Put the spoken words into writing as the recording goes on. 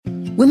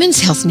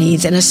Women's health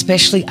needs, and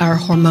especially our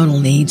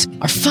hormonal needs,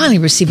 are finally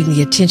receiving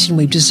the attention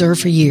we've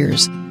deserved for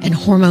years. And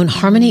Hormone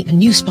Harmony, a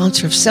new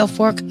sponsor of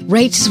SelfWork,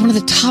 rates as one of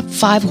the top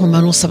 5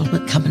 hormonal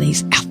supplement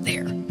companies out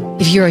there.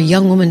 If you're a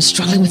young woman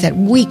struggling with that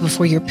week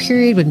before your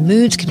period when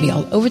moods can be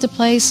all over the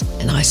place,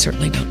 and I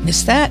certainly don't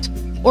miss that,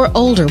 or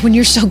older when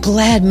you're so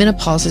glad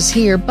menopause is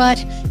here,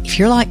 but if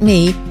you're like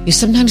me, you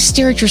sometimes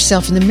stare at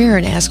yourself in the mirror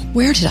and ask,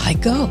 where did I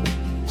go?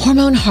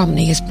 Hormone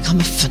Harmony has become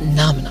a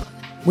phenomenon.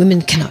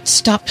 Women cannot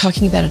stop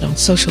talking about it on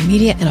social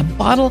media, and a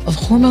bottle of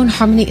Hormone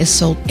Harmony is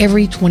sold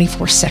every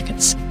 24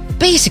 seconds.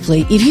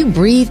 Basically, if you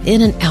breathe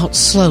in and out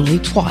slowly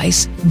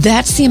twice,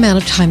 that's the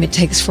amount of time it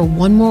takes for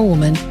one more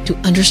woman to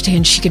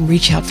understand she can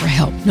reach out for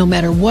help, no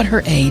matter what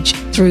her age,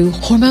 through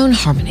Hormone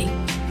Harmony.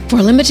 For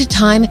a limited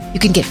time, you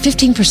can get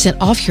 15%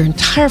 off your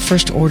entire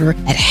first order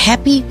at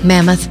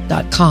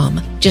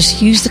happymammoth.com.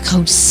 Just use the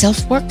code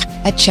SelfWork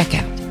at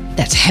checkout.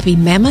 That's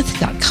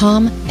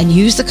happymammoth.com and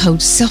use the code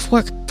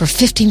SelfWork for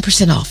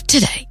 15% off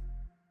today.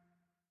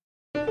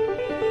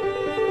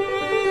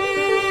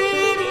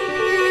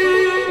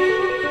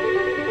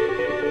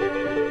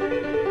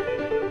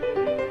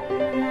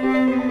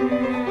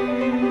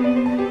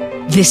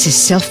 This is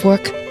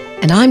SelfWork,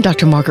 and I'm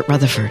Dr. Margaret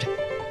Rutherford.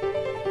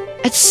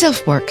 At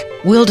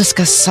SelfWork, we'll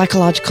discuss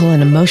psychological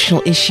and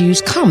emotional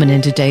issues common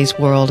in today's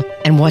world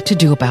and what to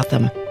do about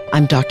them.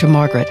 I'm Dr.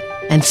 Margaret,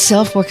 and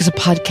SelfWork is a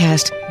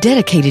podcast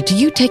dedicated to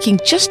you taking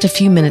just a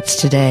few minutes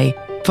today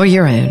for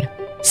your own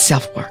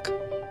self-work.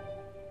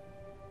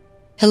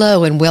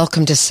 Hello and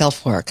welcome to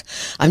SelfWork.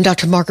 I'm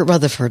Dr. Margaret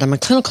Rutherford. I'm a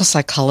clinical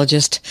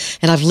psychologist,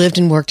 and I've lived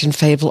and worked in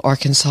Fayetteville,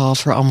 Arkansas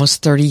for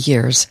almost 30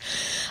 years.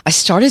 I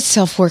started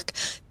SelfWork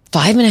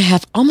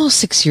 5.5, almost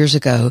 6 years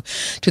ago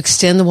to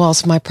extend the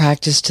walls of my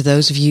practice to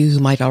those of you who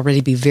might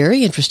already be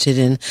very interested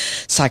in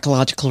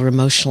psychological or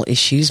emotional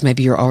issues.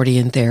 Maybe you're already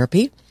in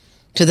therapy.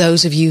 To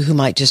those of you who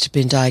might just have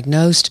been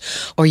diagnosed,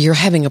 or you're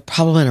having a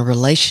problem in a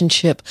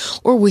relationship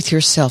or with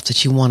yourself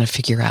that you want to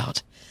figure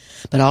out.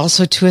 But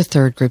also to a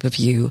third group of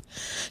you,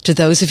 to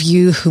those of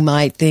you who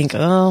might think,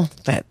 oh,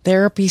 that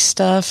therapy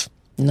stuff,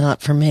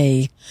 not for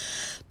me.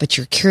 But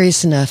you're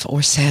curious enough,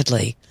 or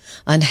sadly,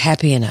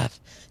 unhappy enough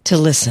to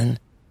listen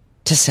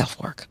to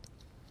SelfWork.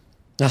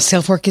 Now,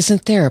 SelfWork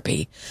isn't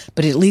therapy,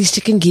 but at least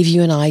it can give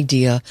you an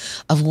idea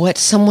of what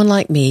someone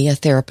like me, a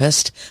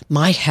therapist,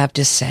 might have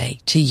to say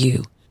to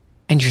you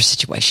and your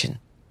situation.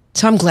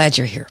 So I'm glad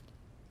you're here.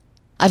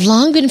 I've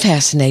long been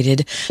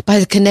fascinated by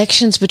the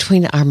connections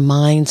between our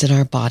minds and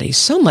our bodies,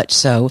 so much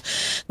so,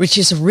 which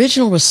is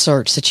original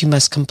research that you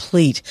must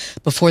complete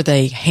before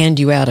they hand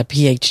you out a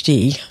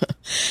PhD.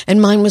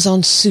 And mine was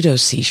on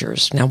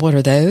pseudoseizures. Now, what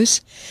are those?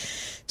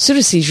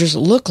 Pseudoseizures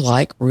look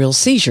like real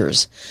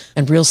seizures,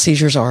 and real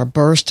seizures are a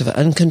burst of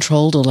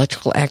uncontrolled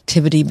electrical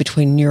activity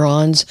between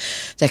neurons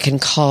that can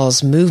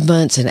cause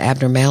movements and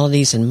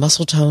abnormalities in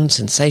muscle tone,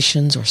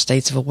 sensations, or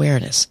states of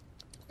awareness.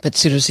 But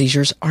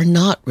pseudoseizures are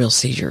not real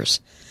seizures.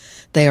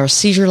 They are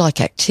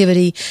seizure-like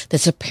activity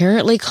that's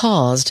apparently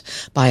caused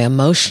by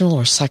emotional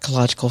or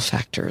psychological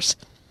factors.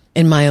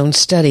 In my own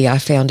study, I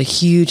found a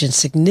huge and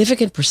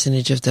significant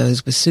percentage of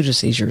those with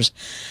pseudoseizures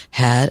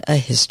had a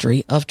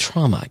history of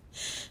trauma.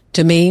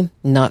 To me,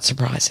 not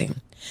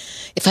surprising.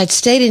 If I'd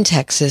stayed in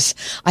Texas,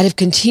 I'd have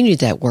continued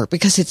that work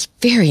because it's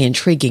very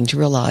intriguing to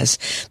realize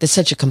that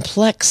such a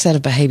complex set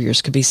of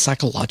behaviors could be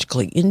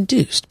psychologically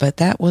induced, but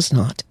that was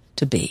not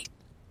to be.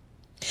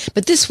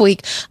 But this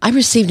week, I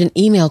received an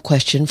email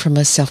question from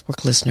a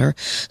SelfWork listener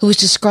who was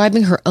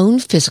describing her own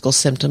physical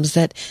symptoms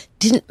that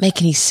didn't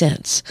make any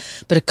sense,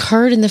 but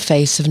occurred in the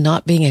face of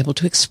not being able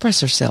to express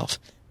herself,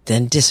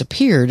 then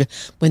disappeared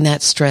when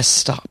that stress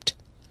stopped.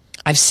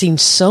 I've seen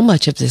so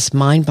much of this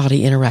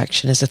mind-body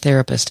interaction as a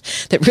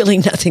therapist that really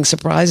nothing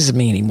surprises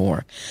me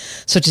anymore.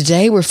 So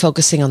today we're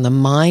focusing on the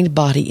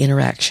mind-body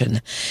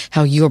interaction,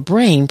 how your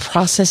brain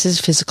processes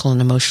physical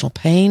and emotional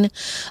pain,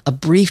 a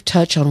brief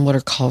touch on what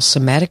are called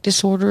somatic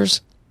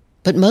disorders,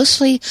 but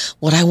mostly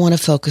what I want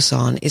to focus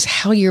on is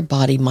how your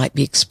body might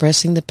be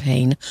expressing the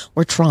pain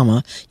or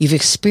trauma you've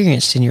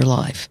experienced in your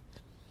life.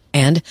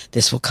 And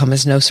this will come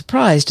as no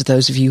surprise to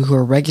those of you who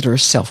are regular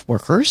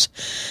self-workers,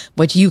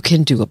 what you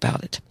can do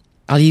about it.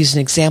 I'll use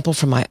an example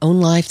from my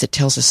own life that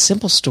tells a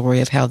simple story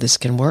of how this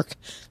can work,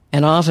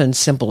 and often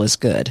simple is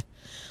good.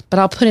 But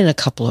I'll put in a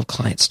couple of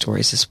client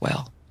stories as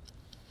well.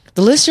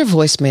 The listener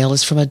voicemail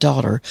is from a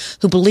daughter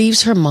who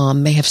believes her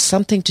mom may have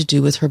something to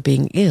do with her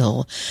being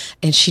ill,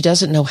 and she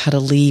doesn't know how to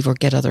leave or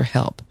get other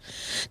help.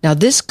 Now,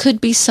 this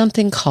could be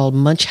something called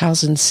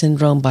Munchausen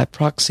syndrome by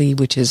proxy,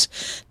 which is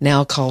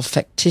now called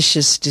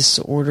factitious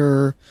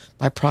disorder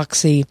by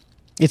proxy.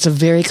 It's a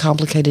very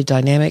complicated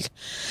dynamic,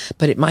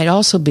 but it might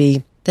also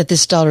be that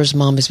this daughter's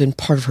mom has been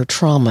part of her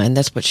trauma, and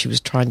that's what she was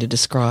trying to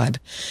describe.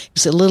 It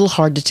was a little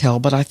hard to tell,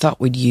 but I thought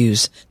we'd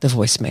use the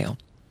voicemail.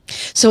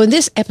 So in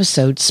this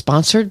episode,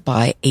 sponsored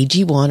by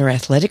AG1 or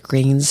Athletic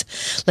Greens,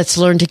 let's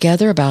learn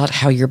together about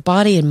how your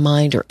body and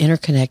mind are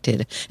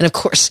interconnected. And of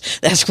course,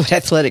 that's what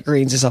Athletic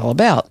Greens is all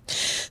about.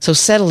 So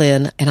settle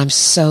in, and I'm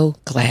so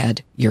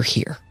glad you're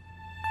here.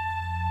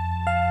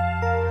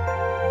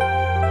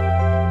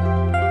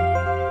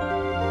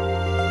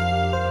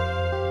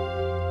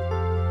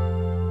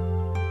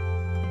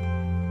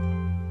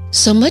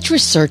 So much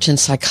research in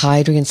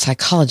psychiatry and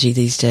psychology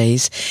these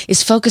days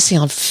is focusing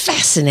on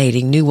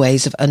fascinating new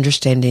ways of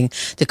understanding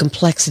the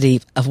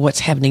complexity of what's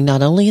happening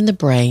not only in the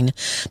brain,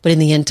 but in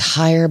the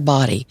entire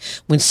body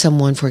when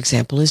someone, for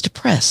example, is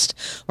depressed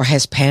or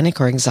has panic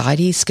or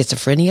anxiety,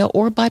 schizophrenia,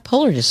 or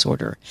bipolar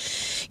disorder.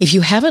 If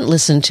you haven't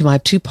listened to my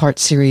 2-part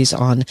series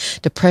on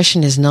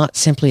depression is not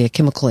simply a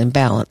chemical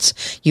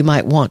imbalance, you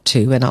might want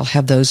to, and I'll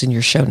have those in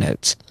your show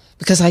notes,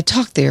 because I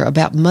talk there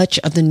about much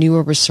of the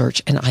newer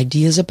research and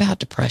ideas about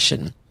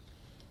depression.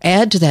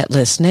 Add to that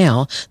list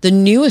now the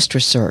newest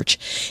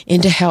research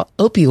into how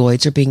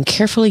opioids are being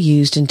carefully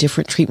used in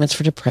different treatments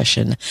for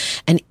depression,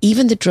 and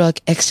even the drug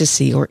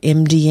ecstasy or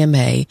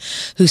MDMA,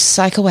 whose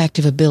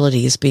psychoactive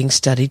ability is being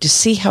studied to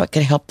see how it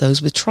can help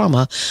those with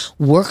trauma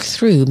work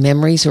through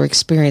memories or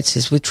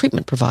experiences with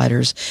treatment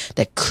providers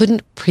that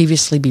couldn't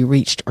previously be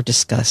reached or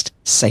discussed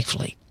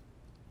safely.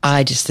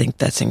 I just think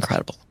that's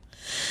incredible.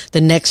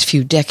 The next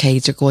few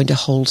decades are going to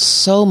hold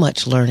so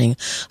much learning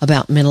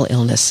about mental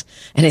illness,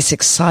 and it's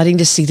exciting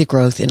to see the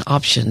growth in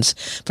options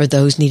for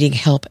those needing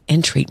help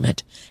and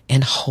treatment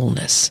and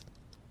wholeness.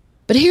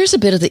 But here's a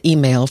bit of the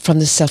email from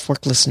the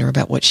SelfWork listener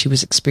about what she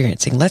was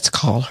experiencing. Let's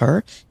call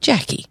her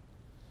Jackie.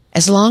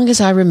 As long as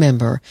I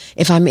remember,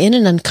 if I'm in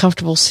an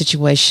uncomfortable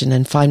situation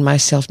and find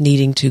myself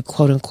needing to,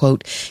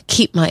 quote-unquote,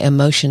 keep my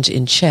emotions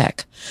in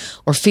check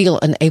or feel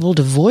unable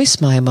to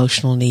voice my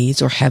emotional needs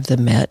or have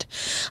them met,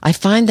 I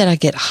find that I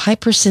get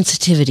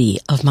hypersensitivity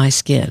of my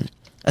skin,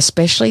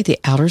 especially the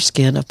outer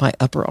skin of my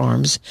upper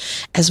arms,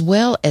 as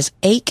well as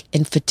ache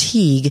and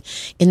fatigue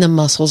in the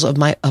muscles of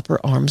my upper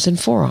arms and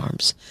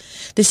forearms.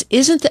 This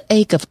isn't the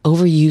ache of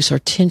overuse or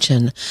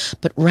tension,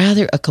 but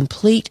rather a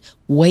complete,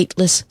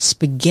 weightless,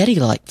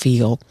 spaghetti-like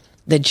feel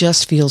that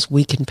just feels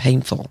weak and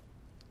painful.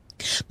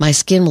 My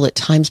skin will at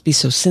times be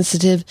so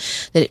sensitive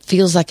that it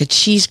feels like a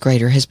cheese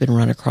grater has been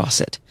run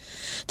across it.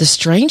 The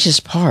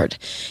strangest part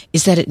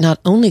is that it not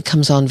only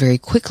comes on very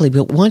quickly,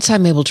 but once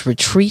I'm able to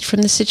retreat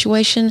from the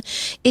situation,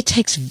 it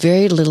takes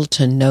very little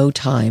to no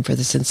time for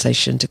the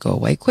sensation to go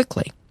away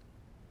quickly.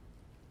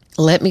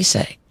 Let me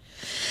say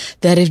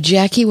that if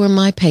Jackie were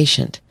my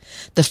patient,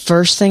 the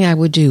first thing I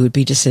would do would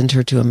be to send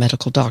her to a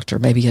medical doctor,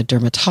 maybe a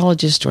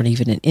dermatologist or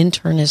even an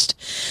internist,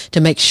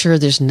 to make sure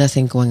there's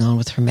nothing going on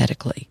with her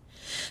medically.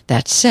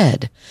 That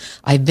said,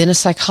 I've been a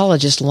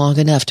psychologist long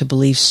enough to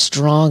believe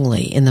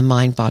strongly in the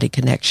mind-body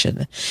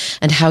connection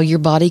and how your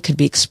body could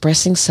be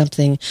expressing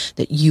something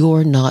that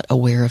you're not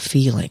aware of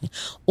feeling,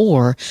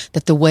 or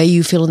that the way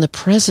you feel in the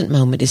present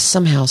moment is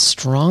somehow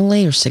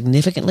strongly or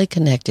significantly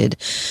connected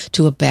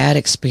to a bad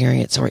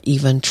experience or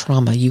even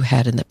trauma you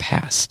had in the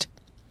past.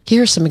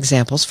 Here are some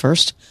examples.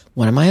 First,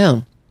 one of my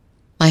own.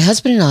 My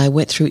husband and I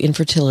went through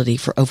infertility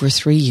for over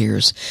 3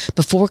 years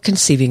before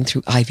conceiving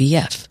through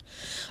IVF.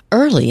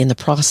 Early in the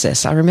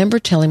process, I remember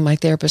telling my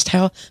therapist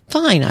how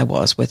fine I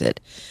was with it.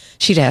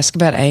 She'd ask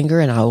about anger,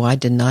 and I'd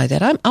deny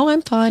that.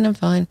 I'm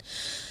fine.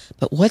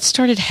 But what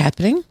started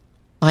happening?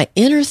 My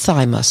inner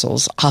thigh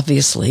muscles,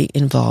 obviously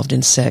involved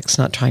in sex,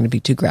 not trying to be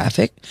too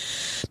graphic,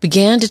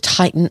 began to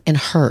tighten and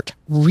hurt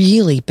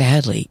really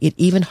badly. It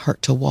even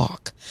hurt to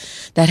walk.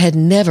 That had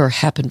never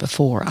happened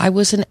before. I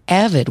was an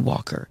avid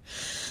walker.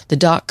 The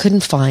doc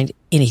couldn't find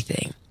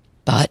anything.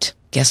 But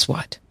guess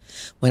what?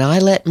 When I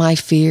let my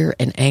fear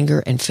and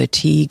anger and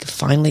fatigue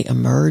finally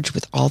emerge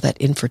with all that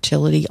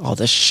infertility, all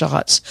the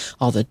shots,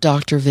 all the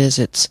doctor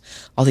visits,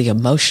 all the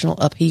emotional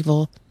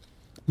upheaval,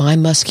 my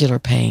muscular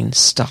pain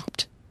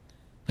stopped.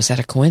 Was that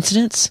a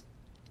coincidence?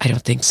 I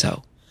don't think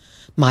so.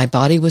 My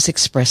body was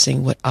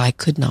expressing what I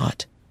could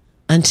not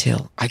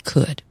until I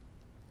could.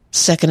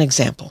 Second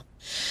example.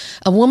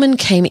 A woman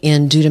came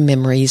in due to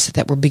memories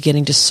that were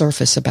beginning to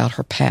surface about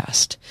her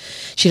past.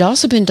 She'd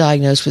also been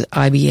diagnosed with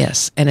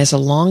IBS, and as a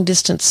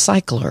long-distance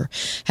cycler,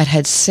 had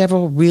had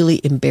several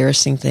really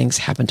embarrassing things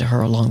happen to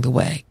her along the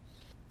way.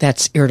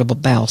 That's irritable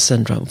bowel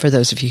syndrome, for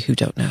those of you who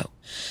don't know.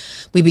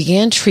 We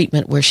began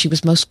treatment where she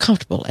was most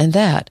comfortable, and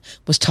that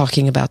was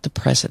talking about the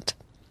present.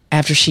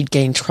 After she'd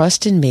gained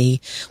trust in me,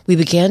 we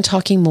began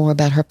talking more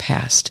about her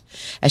past,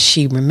 as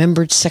she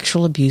remembered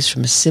sexual abuse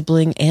from a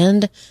sibling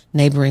and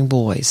neighboring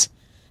boys,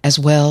 as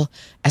well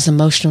as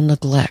emotional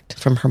neglect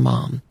from her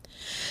mom.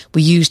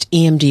 We used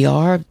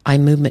EMDR, eye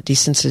movement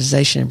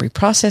desensitization and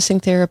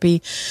reprocessing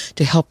therapy,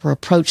 to help her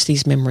approach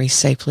these memories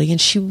safely, and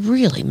she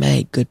really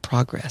made good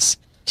progress.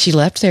 She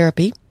left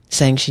therapy,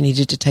 saying she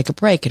needed to take a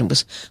break, and it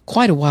was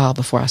quite a while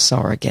before I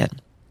saw her again.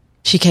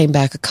 She came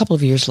back a couple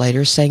of years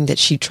later saying that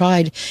she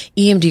tried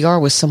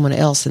EMDR with someone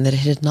else and that it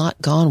had not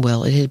gone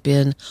well. It had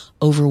been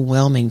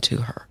overwhelming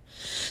to her.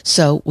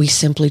 So we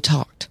simply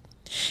talked.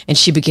 And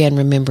she began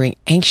remembering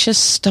anxious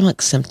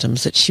stomach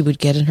symptoms that she would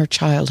get in her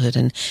childhood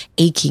and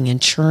aching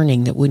and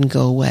churning that wouldn't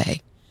go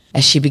away.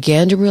 As she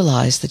began to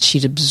realize that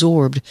she'd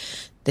absorbed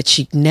that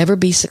she'd never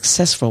be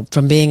successful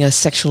from being a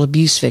sexual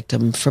abuse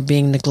victim, from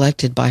being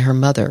neglected by her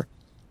mother,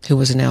 who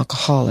was an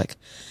alcoholic,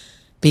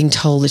 being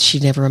told that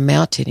she'd never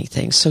amount to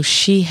anything. So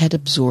she had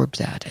absorbed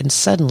that, and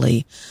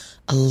suddenly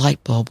a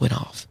light bulb went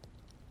off.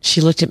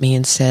 She looked at me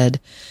and said,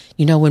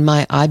 You know, when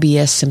my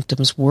IBS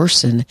symptoms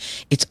worsen,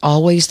 it's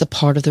always the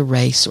part of the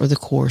race or the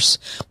course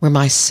where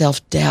my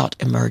self-doubt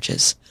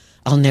emerges.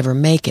 I'll never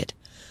make it.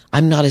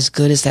 I'm not as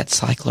good as that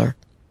cycler.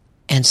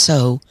 And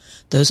so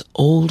those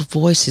old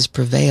voices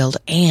prevailed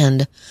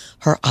and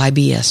her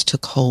IBS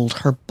took hold.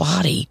 Her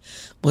body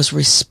was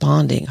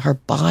responding. Her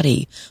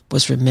body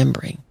was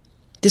remembering.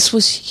 This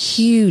was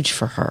huge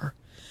for her.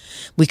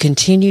 We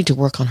continued to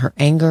work on her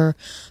anger,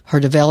 her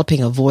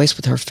developing a voice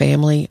with her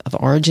family of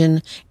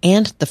origin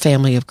and the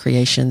family of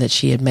creation that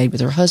she had made with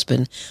her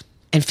husband,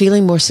 and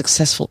feeling more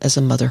successful as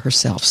a mother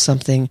herself,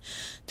 something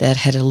that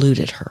had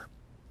eluded her.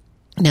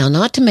 Now,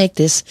 not to make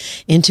this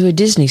into a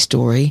Disney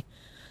story,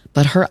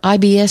 but her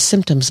IBS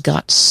symptoms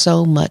got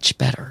so much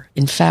better.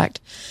 In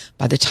fact,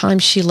 by the time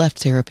she left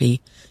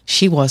therapy,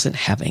 she wasn't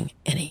having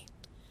any.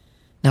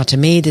 Now, to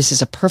me, this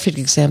is a perfect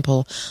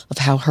example of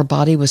how her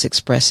body was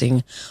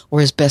expressing,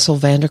 or as Bessel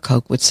van der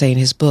Kolk would say in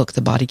his book,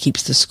 The Body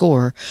Keeps the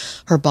Score,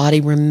 her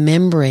body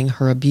remembering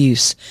her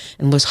abuse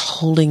and was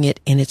holding it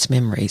in its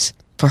memories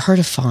for her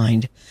to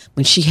find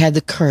when she had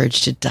the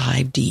courage to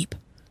dive deep.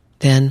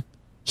 Then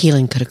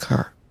healing could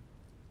occur.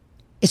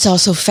 It's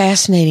also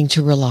fascinating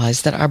to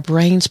realize that our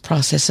brains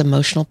process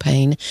emotional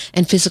pain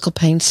and physical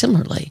pain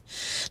similarly.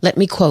 Let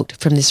me quote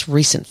from this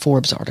recent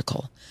Forbes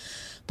article.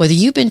 Whether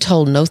you've been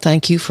told no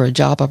thank you for a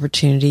job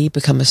opportunity,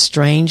 become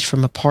estranged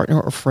from a partner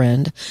or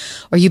friend,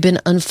 or you've been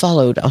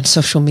unfollowed on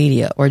social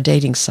media or a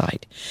dating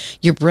site,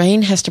 your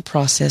brain has to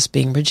process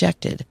being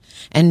rejected,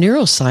 and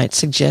neuroscience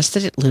suggests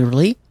that it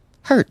literally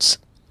hurts.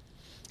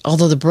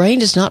 Although the brain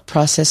does not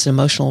process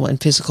emotional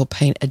and physical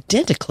pain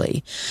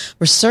identically,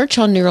 research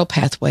on neural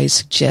pathways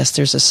suggests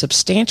there's a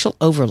substantial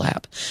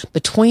overlap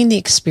between the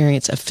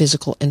experience of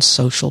physical and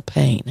social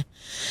pain.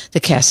 The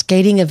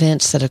cascading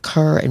events that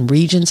occur in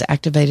regions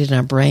activated in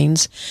our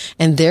brains,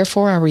 and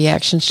therefore our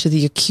reactions to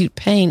the acute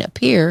pain,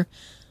 appear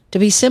to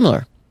be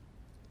similar.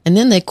 And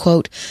then they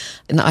quote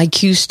an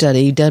IQ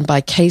study done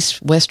by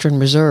Case Western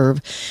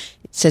Reserve.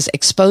 It says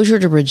exposure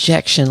to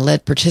rejection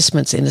led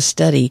participants in a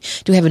study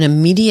to have an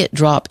immediate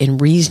drop in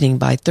reasoning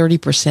by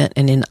 30%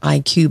 and in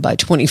IQ by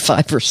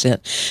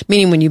 25%,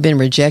 meaning when you've been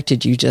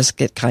rejected, you just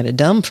get kind of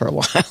dumb for a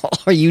while,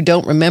 or you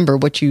don't remember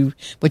what you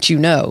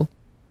know.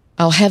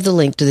 I'll have the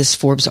link to this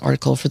Forbes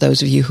article for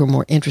those of you who are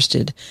more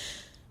interested.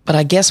 But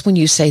I guess when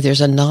you say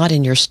there's a knot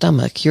in your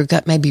stomach, your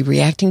gut may be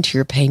reacting to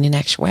your pain in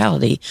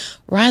actuality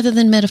rather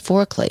than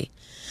metaphorically.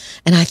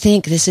 And I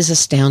think this is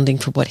astounding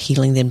for what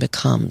healing then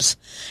becomes.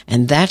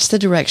 And that's the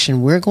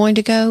direction we're going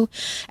to go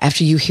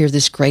after you hear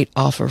this great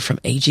offer from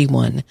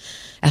AG1.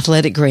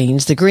 Athletic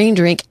Greens, the green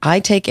drink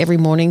I take every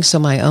morning so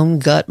my own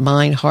gut,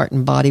 mind, heart,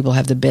 and body will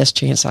have the best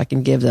chance I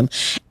can give them.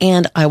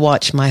 And I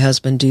watch my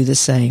husband do the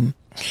same,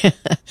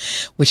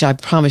 which I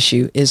promise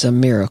you is a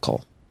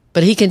miracle.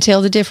 But he can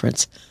tell the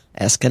difference,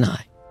 as can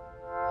I.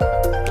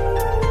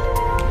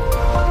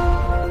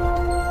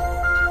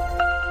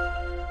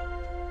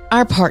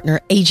 Our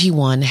partner,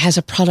 AG1, has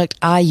a product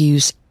I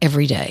use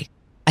every day.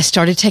 I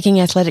started taking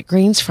Athletic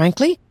Greens,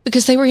 frankly,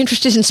 because they were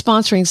interested in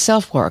sponsoring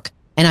SelfWork,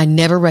 and I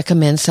never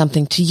recommend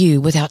something to you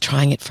without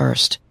trying it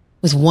first.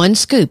 With one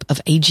scoop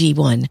of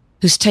AG1,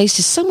 whose taste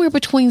is somewhere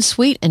between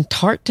sweet and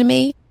tart to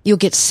me, you'll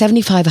get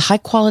 75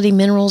 high-quality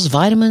minerals,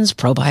 vitamins,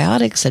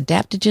 probiotics,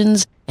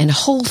 adaptogens, and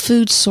whole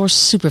food source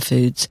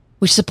superfoods,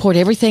 which support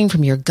everything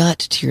from your gut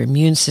to your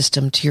immune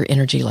system to your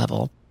energy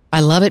level. I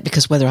love it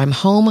because whether I'm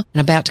home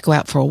and about to go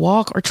out for a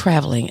walk or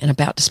traveling and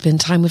about to spend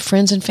time with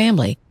friends and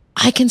family,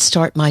 I can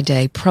start my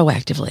day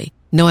proactively,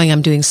 knowing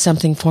I'm doing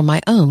something for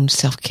my own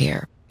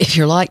self-care. If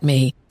you're like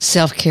me,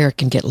 self-care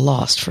can get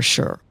lost for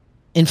sure.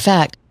 In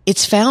fact,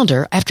 its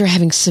founder, after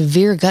having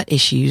severe gut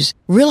issues,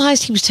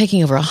 realized he was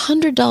taking over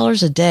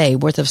 $100 a day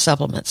worth of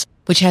supplements,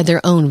 which had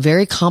their own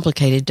very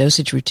complicated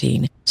dosage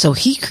routine, so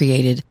he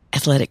created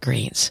Athletic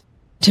Greens.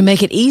 To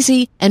make it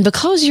easy, and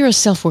because you're a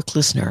SelfWork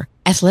listener,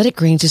 Athletic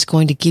Greens is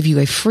going to give you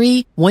a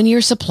free 1-year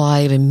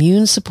supply of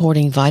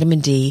immune-supporting vitamin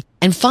D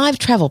and 5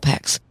 travel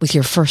packs with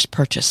your first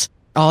purchase.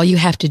 All you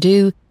have to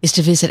do is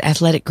to visit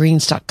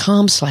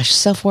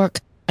athleticgreens.com/selfwork.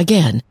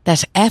 Again,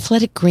 that's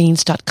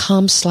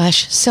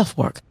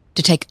athleticgreens.com/selfwork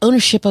to take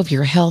ownership of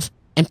your health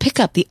and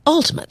pick up the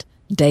ultimate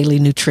daily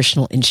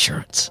nutritional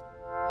insurance.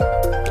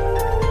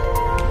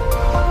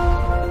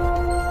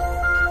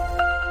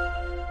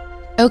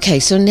 Okay,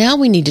 so now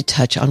we need to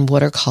touch on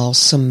what are called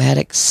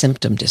somatic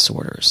symptom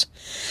disorders.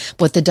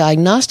 What the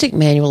Diagnostic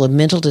Manual of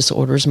Mental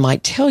Disorders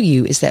might tell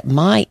you is that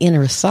my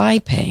inner thigh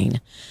pain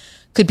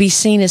could be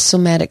seen as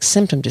somatic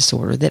symptom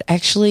disorder, that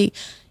actually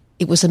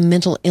it was a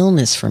mental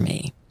illness for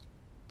me.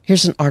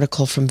 Here's an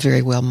article from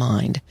Very Well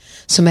Mind.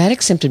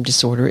 Somatic symptom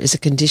disorder is a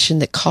condition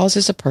that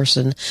causes a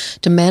person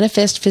to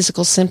manifest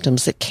physical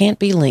symptoms that can't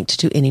be linked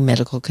to any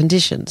medical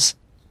conditions.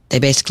 They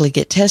basically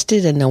get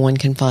tested and no one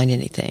can find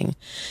anything.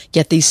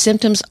 Yet these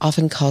symptoms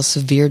often cause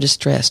severe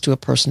distress to a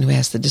person who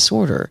has the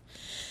disorder.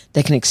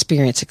 They can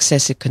experience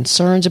excessive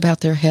concerns about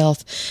their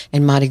health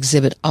and might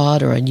exhibit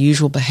odd or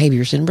unusual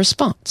behaviors in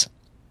response.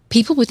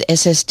 People with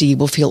SSD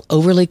will feel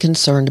overly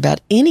concerned about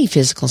any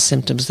physical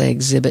symptoms they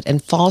exhibit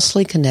and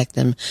falsely connect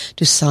them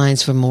to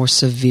signs of a more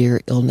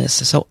severe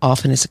illness. So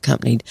often it's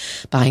accompanied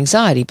by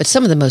anxiety. But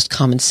some of the most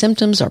common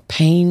symptoms are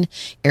pain.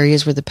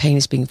 Areas where the pain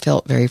is being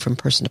felt vary from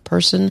person to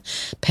person.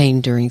 Pain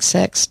during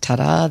sex.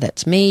 Ta-da,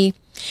 that's me.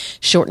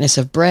 Shortness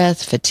of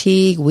breath,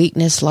 fatigue,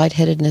 weakness,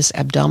 lightheadedness,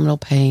 abdominal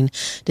pain,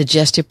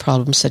 digestive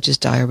problems such as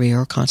diarrhea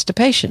or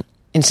constipation.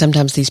 And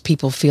sometimes these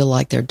people feel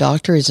like their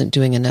doctor isn't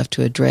doing enough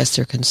to address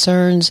their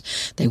concerns.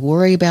 They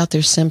worry about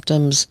their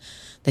symptoms.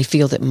 They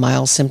feel that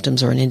mild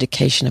symptoms are an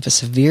indication of a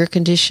severe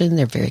condition.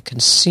 They're very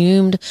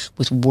consumed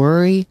with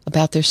worry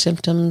about their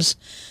symptoms.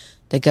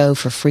 They go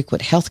for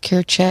frequent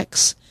healthcare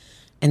checks,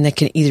 and they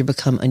can either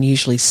become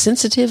unusually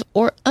sensitive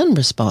or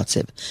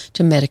unresponsive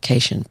to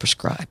medication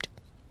prescribed.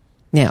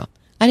 Now,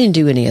 I didn't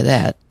do any of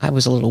that. I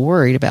was a little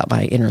worried about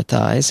my inner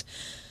thighs.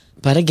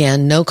 But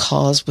again, no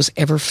cause was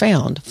ever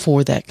found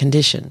for that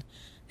condition.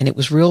 And it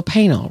was real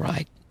pain, all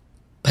right.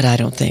 But I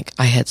don't think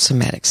I had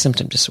somatic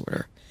symptom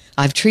disorder.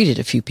 I've treated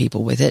a few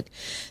people with it.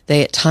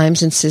 They at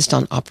times insist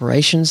on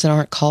operations that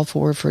aren't called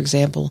for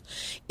example.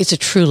 It's a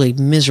truly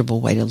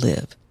miserable way to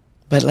live.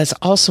 But let's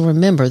also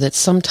remember that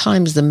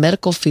sometimes the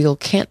medical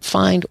field can't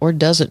find or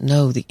doesn't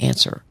know the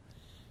answer.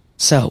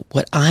 So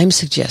what I'm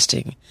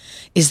suggesting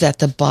is that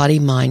the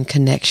body-mind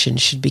connection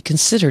should be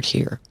considered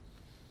here.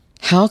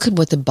 How could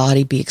what the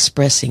body be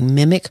expressing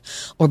mimic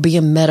or be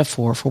a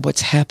metaphor for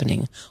what's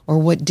happening or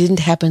what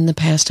didn't happen in the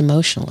past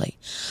emotionally?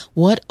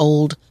 What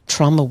old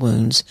trauma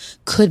wounds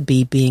could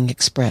be being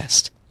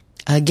expressed?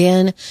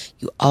 Again,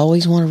 you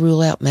always want to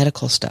rule out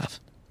medical stuff,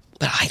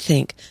 but I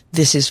think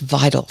this is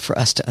vital for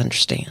us to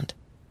understand.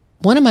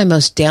 One of my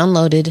most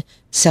downloaded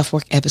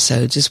SelfWork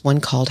episodes is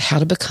one called How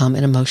to Become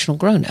an Emotional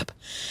Grown-Up.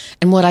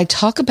 And what I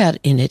talk about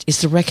in it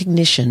is the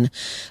recognition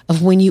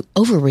of when you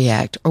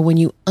overreact or when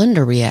you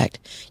underreact.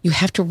 You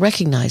have to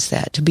recognize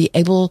that to be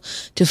able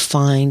to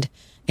find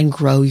and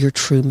grow your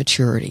true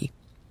maturity.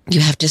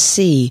 You have to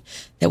see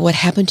that what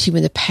happened to you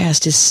in the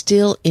past is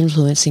still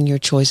influencing your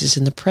choices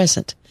in the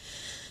present.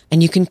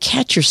 And you can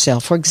catch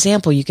yourself. For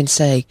example, you can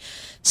say,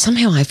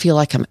 somehow I feel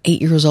like I'm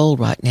 8 years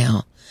old right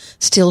now.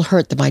 Still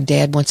hurt that my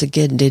dad once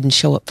again didn't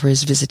show up for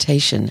his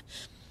visitation.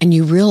 And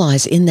you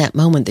realize in that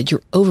moment that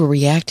you're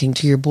overreacting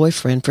to your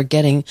boyfriend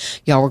forgetting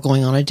y'all were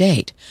going on a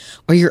date.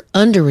 Or you're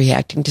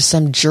underreacting to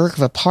some jerk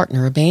of a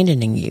partner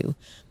abandoning you.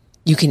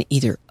 You can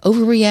either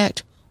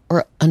overreact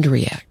or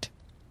underreact.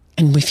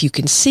 And if you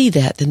can see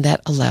that, then that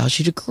allows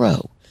you to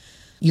grow.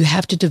 You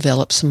have to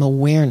develop some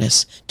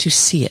awareness to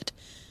see it.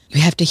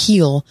 You have to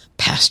heal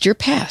past your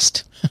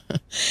past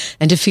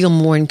and to feel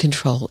more in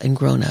control and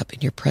grown up in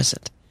your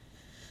present.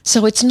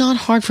 So it's not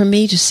hard for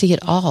me to see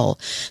at all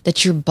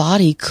that your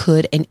body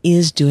could and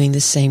is doing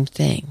the same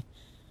thing.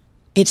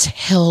 It's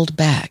held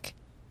back.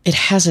 It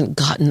hasn't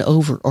gotten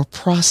over or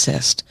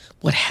processed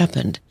what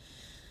happened.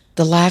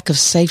 The lack of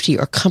safety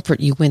or comfort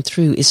you went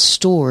through is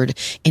stored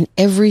in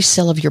every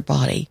cell of your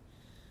body,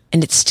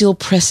 and it still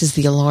presses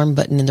the alarm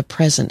button in the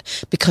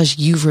present because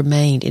you've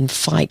remained in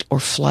fight or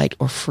flight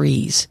or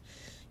freeze.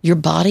 Your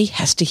body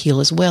has to heal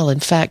as well. In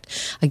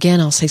fact,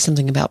 again, I'll say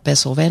something about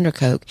Bessel van der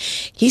Kolk.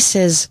 He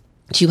says,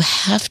 you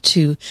have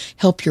to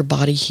help your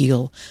body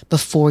heal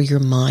before your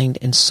mind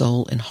and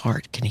soul and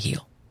heart can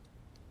heal.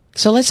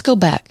 So let's go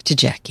back to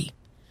Jackie.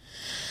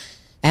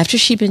 After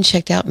she'd been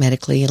checked out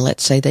medically and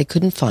let's say they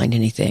couldn't find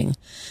anything,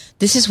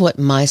 this is what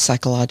my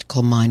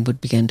psychological mind would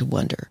begin to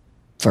wonder.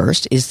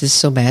 First, is this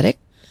somatic?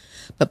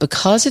 But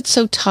because it's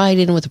so tied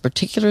in with a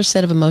particular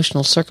set of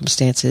emotional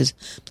circumstances,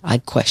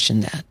 I'd question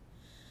that.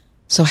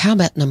 So how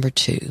about number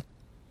 2?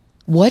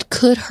 What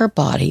could her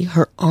body,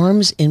 her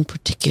arms in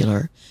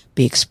particular,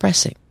 be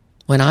expressing?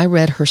 When I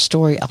read her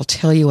story, I'll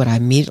tell you what I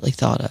immediately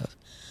thought of.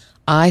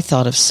 I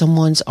thought of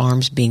someone's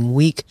arms being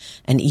weak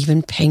and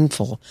even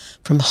painful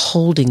from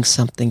holding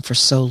something for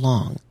so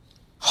long,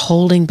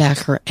 holding back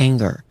her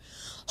anger,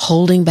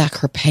 holding back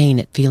her pain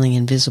at feeling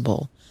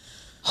invisible,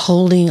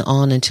 holding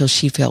on until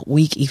she felt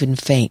weak, even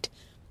faint,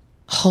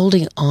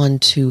 holding on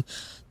to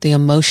the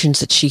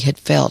emotions that she had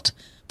felt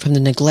from the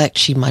neglect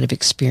she might have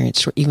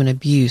experienced or even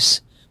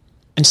abuse.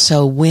 And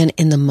so when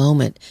in the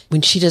moment,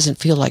 when she doesn't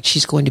feel like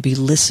she's going to be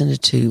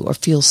listened to or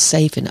feel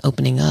safe in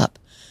opening up,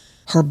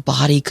 her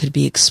body could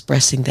be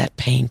expressing that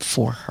pain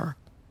for her.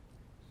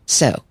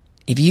 So,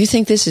 if you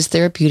think this is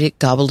therapeutic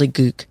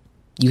gobbledygook,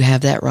 you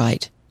have that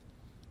right.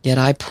 Yet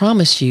I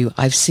promise you,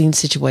 I've seen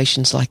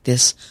situations like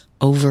this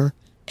over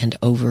and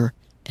over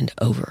and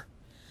over.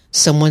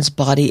 Someone's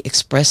body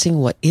expressing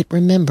what it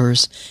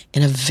remembers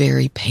in a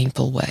very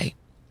painful way.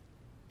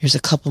 Here's a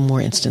couple more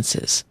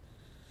instances.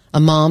 A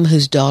mom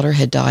whose daughter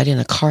had died in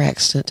a car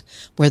accident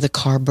where the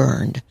car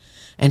burned.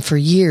 And for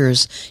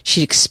years,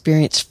 she'd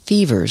experienced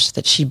fevers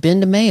that she'd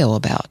been to Mayo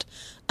about,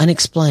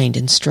 unexplained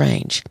and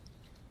strange.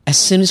 As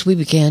soon as we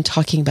began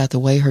talking about the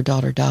way her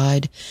daughter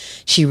died,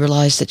 she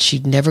realized that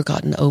she'd never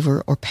gotten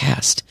over or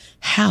past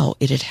how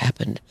it had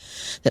happened,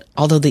 that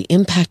although the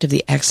impact of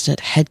the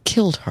accident had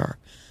killed her,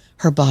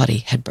 her body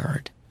had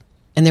burned,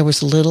 and there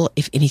was little,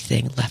 if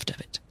anything, left of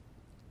it.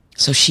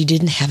 So she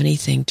didn't have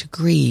anything to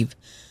grieve.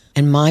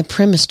 And my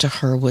premise to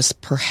her was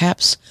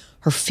perhaps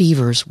her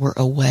fevers were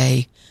a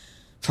way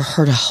for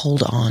her to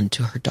hold on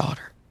to her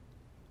daughter.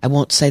 I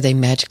won't say they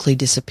magically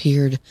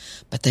disappeared,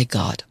 but they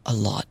got a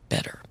lot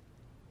better.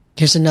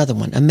 Here's another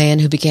one. A man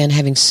who began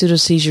having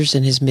pseudo-seizures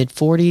in his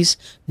mid-40s,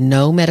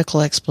 no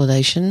medical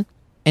explanation,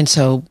 and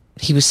so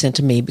he was sent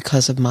to me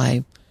because of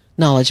my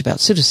knowledge about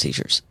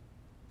pseudo-seizures.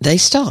 They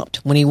stopped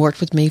when he worked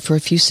with me for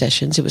a few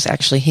sessions. It was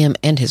actually him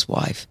and his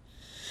wife.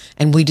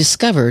 And we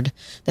discovered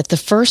that the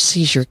first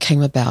seizure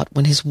came about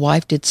when his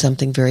wife did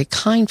something very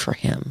kind for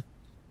him.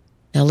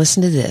 Now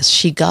listen to this.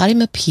 She got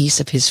him a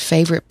piece of his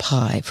favorite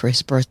pie for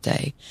his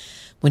birthday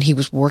when he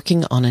was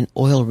working on an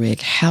oil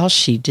rig. How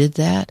she did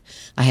that,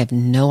 I have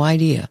no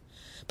idea.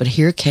 But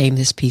here came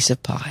this piece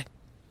of pie.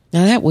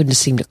 Now that wouldn't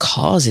seem to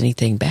cause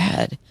anything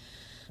bad.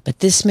 But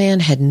this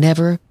man had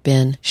never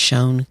been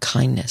shown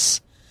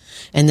kindness.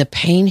 And the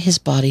pain his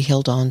body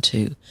held on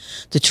to,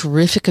 the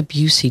terrific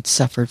abuse he'd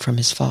suffered from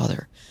his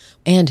father,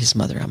 and his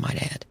mother, I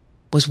might add,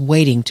 was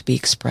waiting to be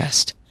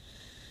expressed.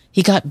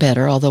 He got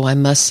better, although I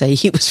must say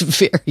he was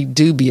very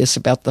dubious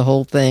about the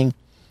whole thing.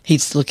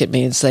 He'd look at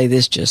me and say,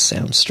 this just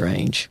sounds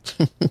strange.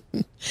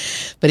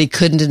 But he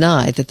couldn't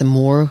deny that the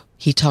more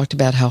he talked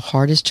about how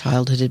hard his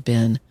childhood had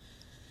been,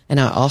 and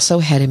I also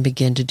had him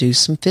begin to do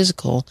some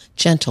physical,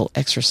 gentle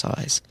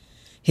exercise,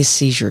 his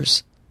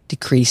seizures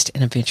decreased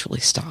and eventually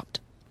stopped.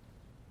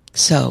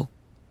 So,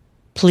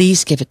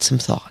 please give it some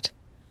thought.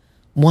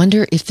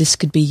 Wonder if this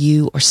could be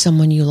you or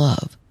someone you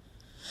love.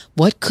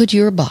 What could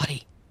your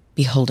body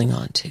be holding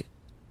on to?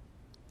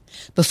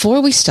 Before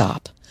we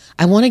stop,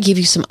 I want to give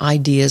you some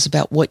ideas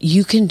about what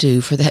you can do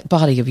for that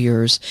body of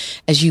yours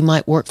as you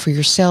might work for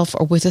yourself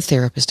or with a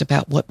therapist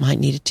about what might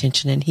need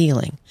attention and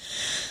healing.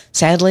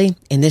 Sadly,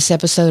 in this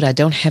episode, I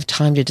don't have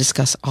time to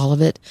discuss all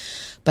of it,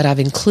 but I've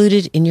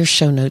included in your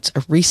show notes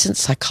a recent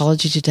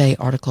Psychology Today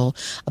article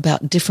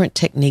about different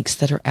techniques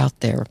that are out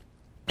there.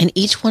 And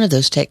each one of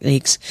those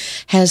techniques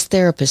has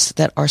therapists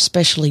that are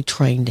specially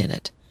trained in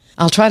it.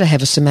 I'll try to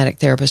have a somatic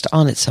therapist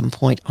on at some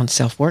point on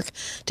SelfWork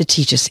to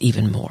teach us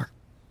even more.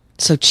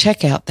 So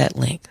check out that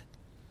link.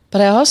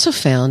 But I also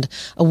found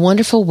a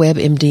wonderful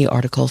WebMD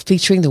article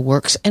featuring the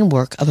works and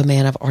work of a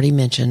man I've already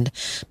mentioned,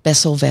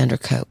 Bessel van der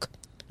Kolk,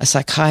 a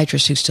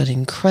psychiatrist who's done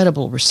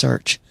incredible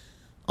research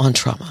on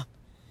trauma.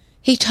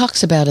 He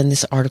talks about in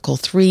this article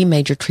 3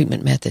 major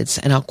treatment methods,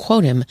 and I'll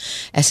quote him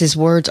as his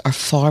words are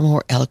far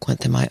more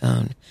eloquent than my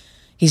own.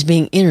 He's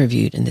being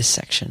interviewed in this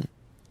section.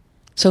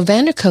 So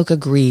van der Kolk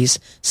agrees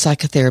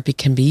psychotherapy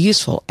can be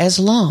useful as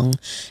long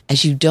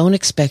as you don't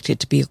expect it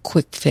to be a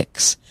quick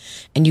fix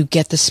and you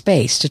get the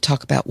space to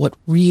talk about what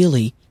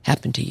really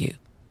happened to you.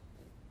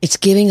 It's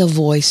giving a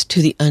voice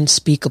to the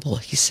unspeakable,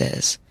 he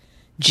says.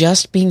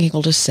 Just being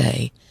able to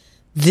say,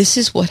 this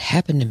is what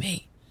happened to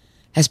me,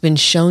 has been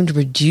shown to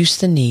reduce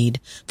the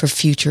need for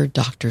future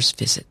doctor's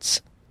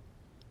visits.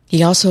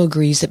 He also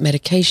agrees that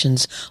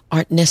medications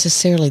aren't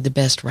necessarily the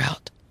best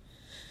route.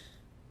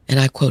 And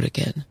I quote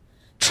again,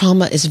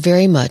 trauma is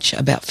very much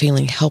about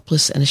feeling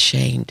helpless and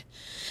ashamed.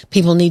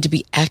 People need to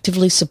be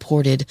actively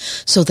supported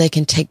so they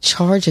can take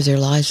charge of their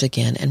lives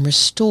again and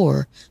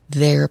restore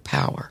their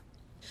power.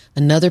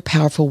 Another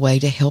powerful way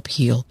to help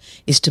heal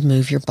is to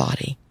move your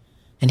body.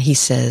 And he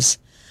says,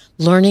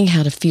 learning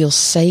how to feel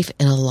safe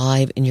and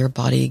alive in your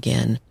body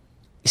again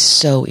is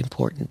so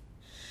important.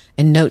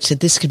 And notes that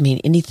this could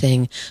mean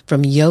anything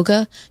from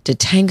yoga to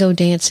tango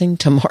dancing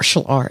to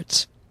martial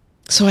arts.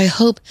 So I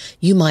hope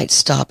you might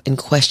stop and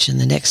question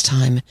the next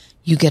time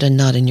you get a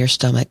knot in your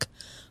stomach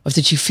or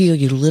that you feel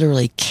you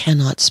literally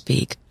cannot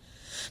speak.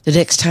 The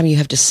next time you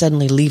have to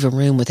suddenly leave a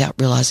room without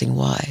realizing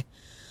why.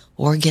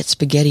 Or get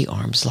spaghetti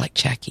arms like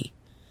Jackie.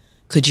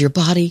 Could your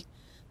body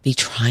be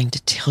trying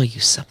to tell you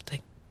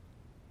something?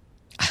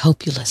 I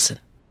hope you listen.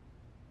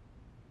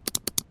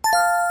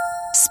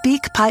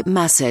 Speak Pipe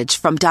message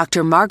from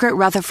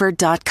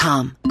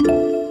drmargaretrutherford.com.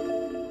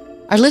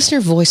 Our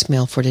listener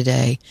voicemail for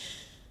today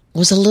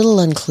was a little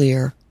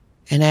unclear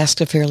and asked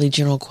a fairly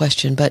general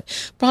question,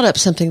 but brought up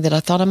something that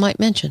I thought I might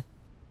mention.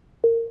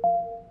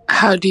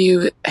 How do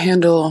you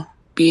handle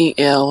being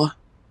ill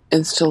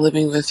and still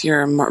living with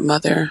your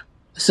mother?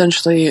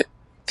 Essentially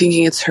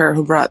thinking it's her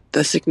who brought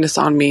the sickness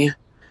on me.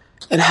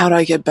 And how do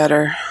I get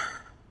better?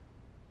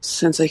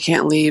 Since I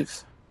can't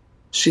leave,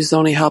 she's the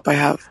only help I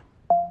have.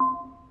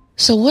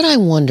 So what I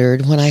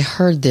wondered when I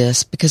heard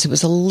this, because it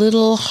was a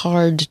little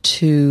hard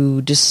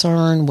to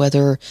discern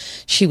whether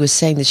she was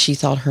saying that she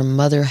thought her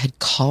mother had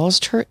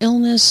caused her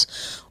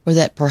illness or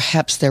that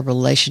perhaps their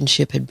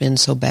relationship had been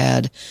so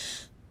bad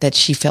that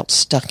she felt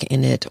stuck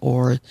in it,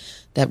 or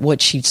that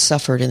what she'd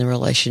suffered in the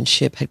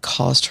relationship had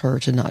caused her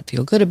to not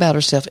feel good about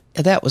herself.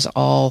 That was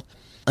all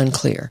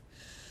unclear.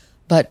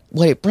 But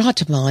what it brought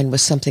to mind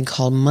was something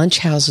called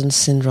Munchausen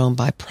syndrome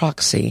by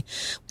proxy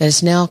that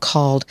is now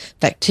called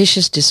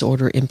factitious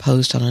disorder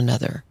imposed on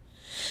another.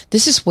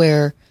 This is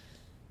where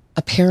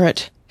a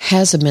parent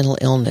has a mental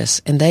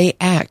illness and they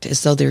act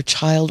as though their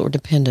child or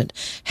dependent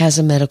has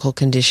a medical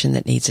condition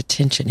that needs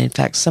attention. In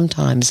fact,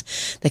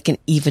 sometimes they can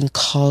even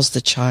cause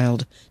the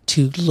child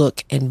to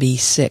look and be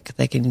sick.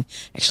 They can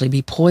actually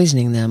be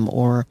poisoning them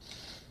or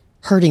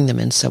hurting them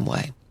in some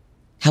way.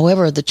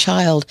 However, the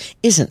child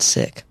isn't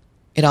sick.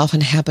 It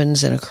often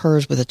happens and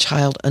occurs with a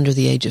child under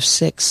the age of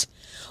 6,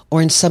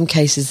 or in some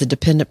cases, the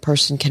dependent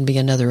person can be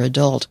another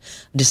adult,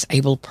 a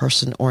disabled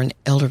person, or an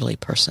elderly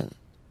person.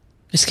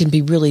 This can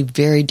be really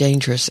very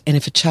dangerous, and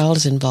if a child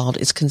is involved,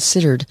 it's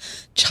considered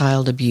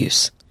child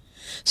abuse.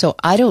 So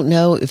I don't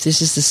know if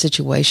this is the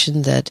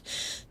situation that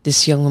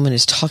this young woman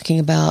is talking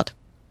about,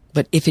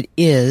 but if it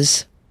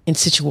is, in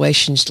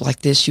situations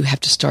like this, you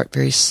have to start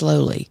very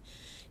slowly.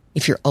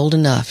 If you're old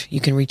enough, you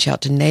can reach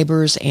out to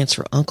neighbors, aunts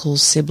or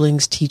uncles,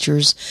 siblings,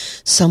 teachers,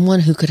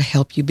 someone who could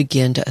help you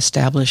begin to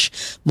establish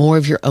more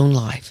of your own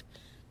life.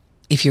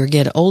 If you're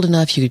again old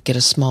enough, you could get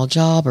a small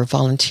job or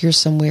volunteer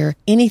somewhere,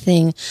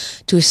 anything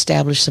to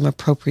establish some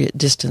appropriate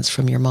distance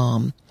from your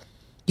mom.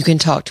 You can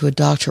talk to a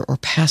doctor or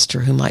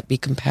pastor who might be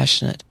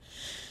compassionate.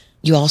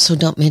 You also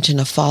don't mention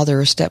a father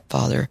or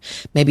stepfather.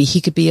 Maybe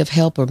he could be of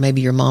help, or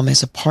maybe your mom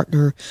has a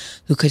partner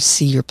who could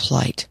see your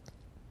plight.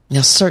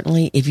 Now,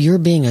 certainly, if you're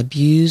being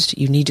abused,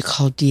 you need to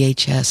call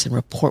DHS and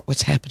report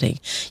what's happening.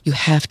 You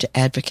have to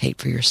advocate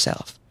for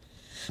yourself.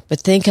 But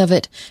think of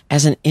it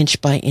as an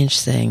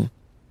inch-by-inch thing.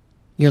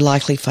 You're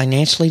likely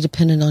financially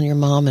dependent on your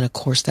mom, and of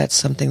course that's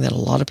something that a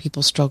lot of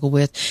people struggle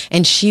with,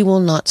 and she will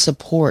not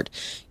support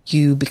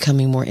you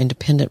becoming more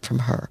independent from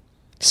her.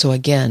 So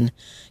again,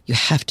 you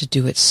have to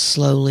do it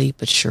slowly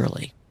but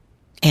surely.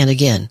 And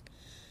again,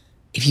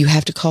 if you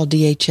have to call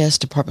DHS,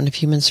 Department of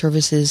Human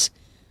Services,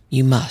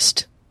 you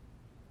must.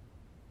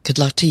 Good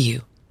luck to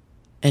you,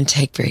 and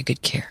take very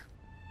good care.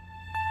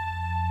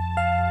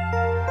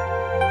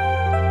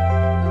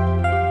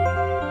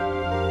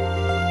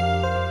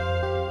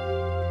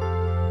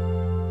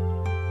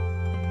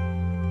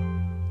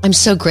 I'm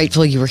so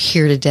grateful you were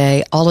here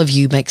today. All of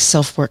you make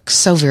SelfWork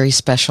so very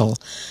special.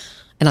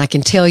 And I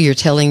can tell you're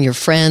telling your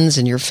friends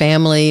and your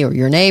family or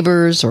your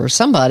neighbors or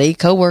somebody,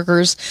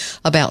 coworkers,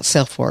 about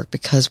SelfWork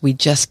because we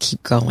just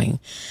keep going.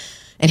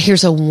 And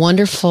here's a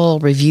wonderful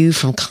review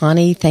from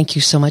Connie. Thank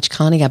you so much,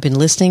 Connie. I've been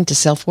listening to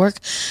SelfWork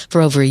for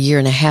over a year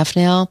and a half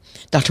now.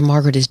 Dr.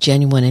 Margaret is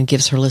genuine and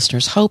gives her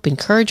listeners hope,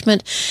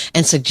 encouragement,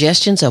 and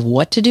suggestions of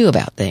what to do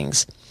about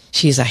things.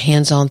 She is a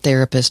hands-on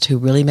therapist who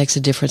really makes a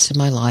difference in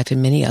my life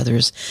and many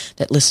others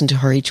that listen to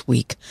her each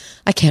week.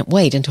 I can't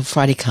wait until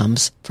Friday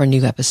comes for a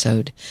new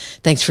episode.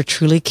 Thanks for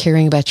truly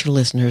caring about your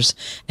listeners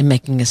and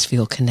making us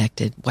feel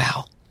connected.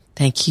 Wow.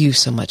 Thank you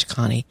so much,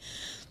 Connie.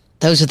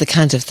 Those are the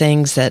kinds of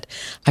things that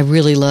I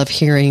really love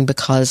hearing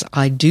because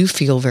I do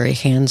feel very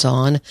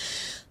hands-on.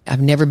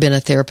 I've never been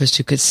a therapist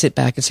who could sit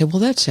back and say, well,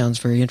 that sounds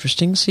very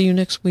interesting. See you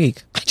next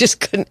week. I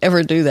just couldn't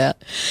ever do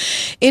that.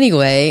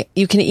 Anyway,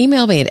 you can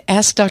email me at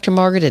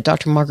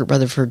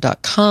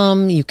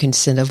askdrmargaret@drmargaretrutherford.com. You can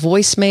send a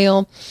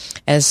voicemail,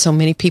 as so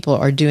many people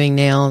are doing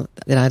now,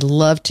 that I'd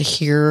love to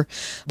hear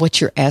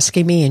what you're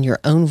asking me in your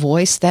own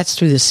voice. That's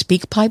through the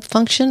SpeakPipe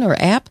function or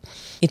app.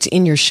 It's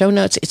in your show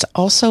notes. It's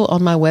also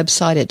on my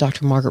website at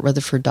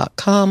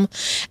drmargaretrutherford.com.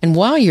 And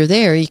while you're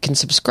there, you can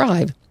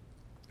subscribe,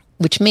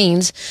 which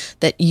means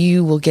that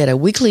you will get a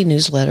weekly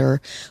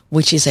newsletter,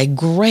 which is a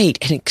great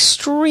and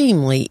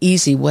extremely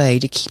easy way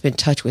to keep in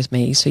touch with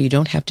me so you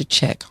don't have to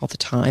check all the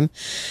time.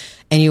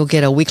 And you'll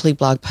get a weekly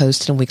blog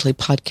post and a weekly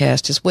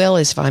podcast, as well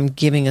as if I'm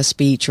giving a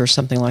speech or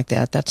something like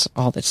that. That's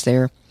all that's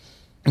there.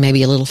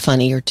 Maybe a little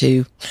funny or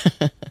two.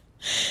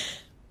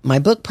 My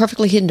book,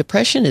 Perfectly Hidden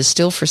Depression, is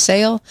still for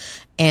sale,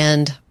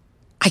 and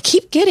I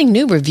keep getting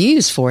new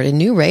reviews for it and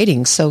new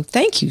ratings, so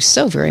thank you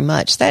so very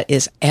much. That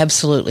is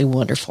absolutely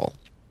wonderful.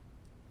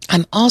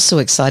 I'm also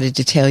excited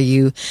to tell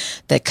you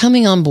that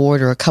coming on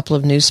board are a couple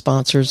of new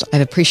sponsors.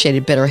 I've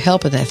appreciated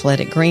BetterHelp and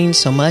Athletic Greens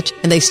so much,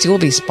 and they still will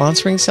be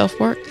sponsoring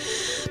SelfWork.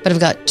 But I've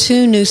got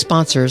 2 new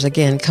sponsors,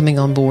 again, coming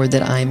on board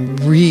that I'm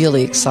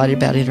really excited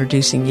about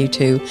introducing you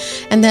to,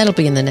 and that'll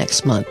be in the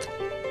next month.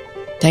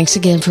 Thanks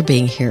again for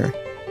being here.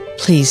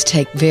 Please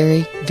take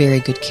very, very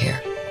good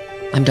care.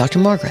 I'm Dr.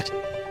 Margaret,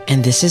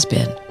 and this has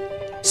been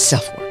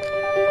SelfWork.